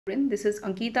This is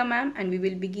Ankita ma'am and we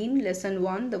will begin lesson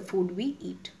 1, the food we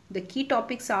eat. The key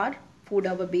topics are food,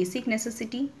 our basic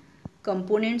necessity,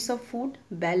 components of food,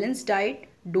 balanced diet,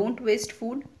 don't waste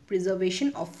food,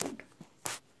 preservation of food.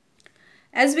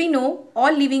 As we know,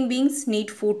 all living beings need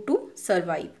food to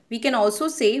survive. We can also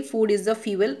say food is the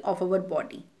fuel of our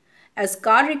body. As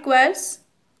car requires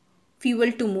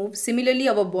fuel to move, similarly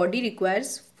our body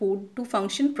requires food to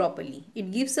function properly.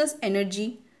 It gives us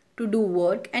energy to do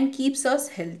work and keeps us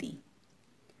healthy.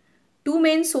 Two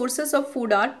main sources of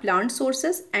food are plant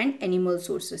sources and animal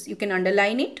sources. You can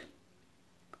underline it.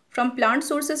 From plant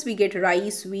sources we get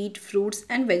rice, wheat, fruits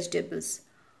and vegetables.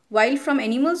 While from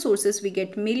animal sources we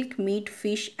get milk, meat,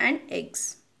 fish and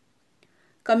eggs.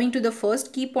 Coming to the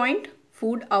first key point,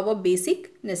 food, our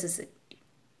basic necessity.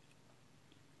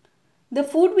 The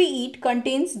food we eat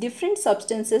contains different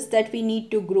substances that we need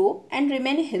to grow and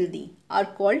remain healthy, are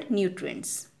called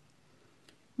nutrients.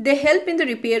 They help in the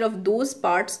repair of those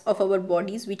parts of our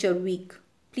bodies which are weak.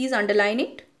 Please underline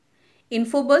it.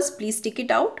 Infobuzz, please stick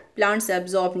it out. Plants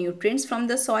absorb nutrients from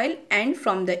the soil and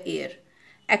from the air.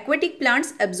 Aquatic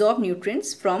plants absorb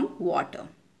nutrients from water.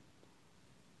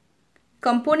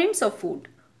 Components of food.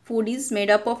 Food is made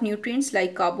up of nutrients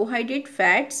like carbohydrate,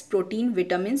 fats, protein,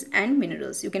 vitamins and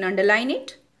minerals. You can underline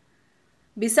it.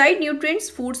 Beside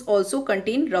nutrients, foods also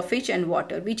contain roughage and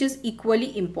water, which is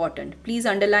equally important. Please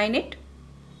underline it.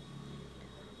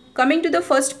 Coming to the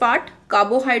first part,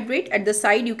 carbohydrate, at the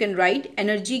side you can write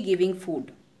energy giving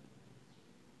food.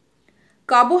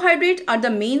 Carbohydrates are the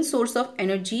main source of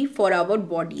energy for our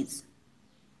bodies.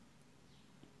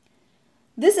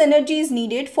 This energy is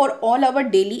needed for all our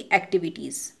daily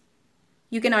activities.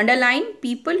 You can underline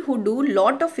people who do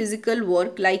lot of physical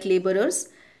work like laborers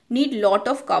need lot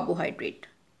of carbohydrate.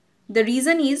 The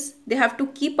reason is they have to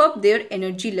keep up their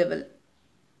energy level.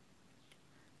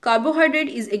 Carbohydrate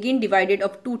is again divided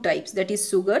of two types, that is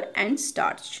sugar and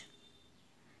starch.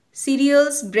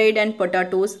 Cereals, bread and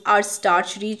potatoes are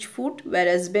starch-rich food,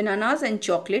 whereas bananas and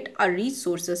chocolate are rich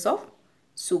sources of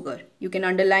sugar. You can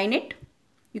underline it.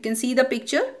 You can see the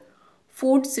picture.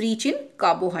 Foods rich in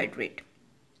carbohydrate.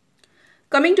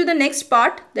 Coming to the next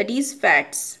part, that is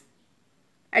fats.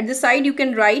 At the side you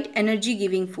can write energy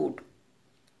giving food.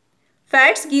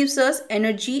 Fats gives us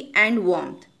energy and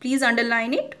warmth. Please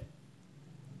underline it.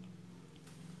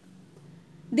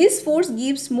 These foods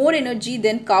gives more energy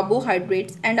than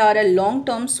carbohydrates and are a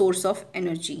long-term source of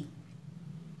energy.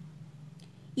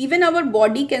 Even our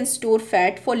body can store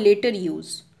fat for later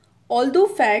use. Although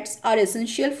fats are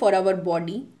essential for our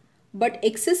body, but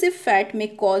excessive fat may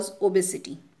cause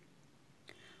obesity.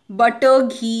 Butter,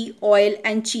 ghee, oil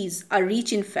and cheese are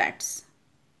rich in fats.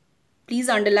 Please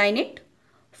underline it.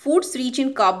 Foods rich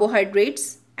in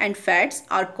carbohydrates and fats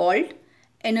are called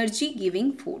energy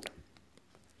giving food.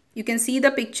 You can see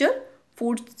the picture,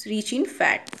 foods rich in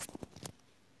fat.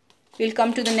 We'll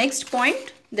come to the next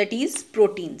point, that is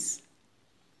proteins.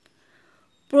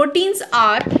 Proteins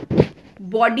are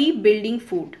body building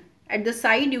food. At the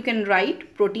side you can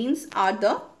write proteins are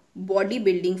the body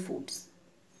building foods.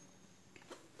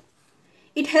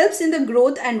 It helps in the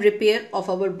growth and repair of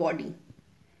our body.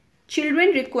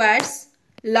 Children requires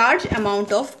large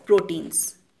amount of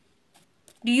proteins.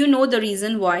 Do you know the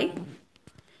reason why?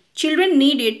 Children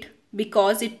need it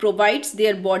because it provides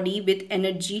their body with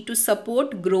energy to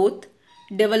support growth,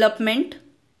 development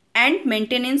and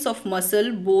maintenance of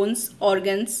muscle, bones,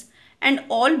 organs and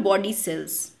all body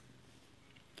cells.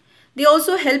 They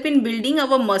also help in building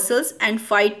our muscles and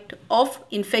fight off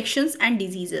infections and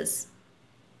diseases.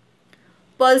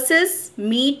 Pulses,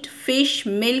 meat, fish,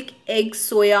 milk, eggs,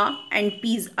 soya and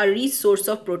peas are rich source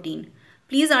of protein.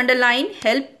 Please underline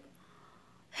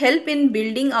help in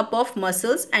building up of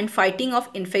muscles and fighting of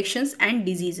infections and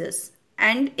diseases.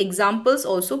 And examples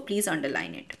also please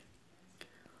underline it.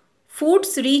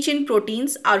 Foods rich in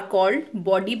proteins are called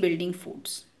body building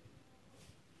foods.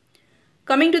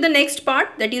 Coming to the next part,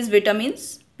 that is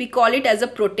vitamins. We call it as a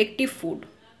protective food.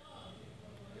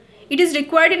 It is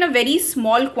required in a very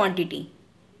small quantity,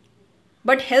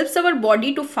 but helps our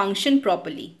body to function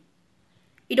properly.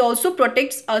 It also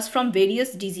protects us from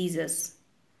various diseases.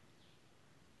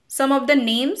 Some of the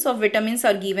names of vitamins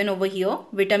are given over here.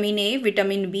 Vitamin A,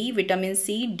 vitamin B, vitamin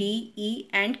C, D, E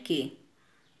and K.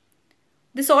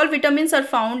 These all vitamins are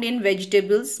found in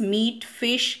vegetables, meat,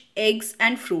 fish, eggs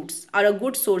and fruits are a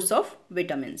good source of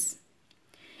vitamins.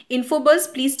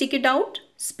 Infobuzz, please stick it out.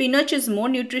 Spinach is more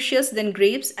nutritious than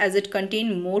grapes as it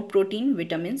contains more protein,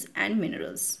 vitamins and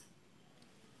minerals.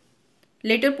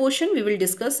 Later portion we will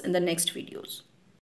discuss in the next videos.